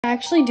I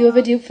actually do have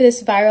a dupe for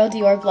this viral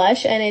Dior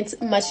blush, and it's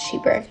much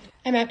cheaper.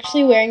 I'm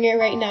actually wearing it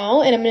right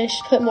now, and I'm going to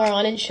put more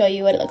on and show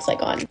you what it looks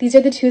like on. These are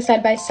the two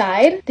side by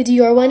side. The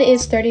Dior one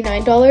is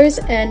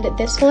 $39 and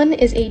this one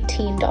is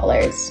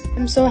 $18.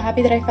 I'm so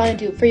happy that I found a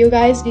dupe for you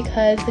guys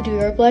because the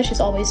Dior blush is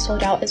always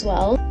sold out as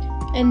well.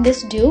 And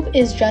this dupe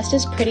is just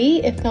as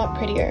pretty, if not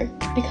prettier,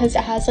 because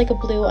it has like a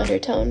blue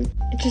undertone.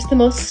 It's just the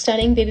most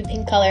stunning baby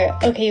pink color.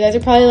 Okay, you guys are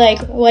probably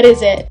like, what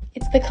is it?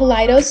 It's the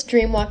Kaleidos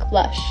Dreamwalk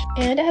blush,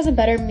 and it has a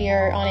better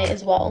mirror on it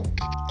as well.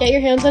 Get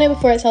your hands on it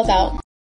before it sells out.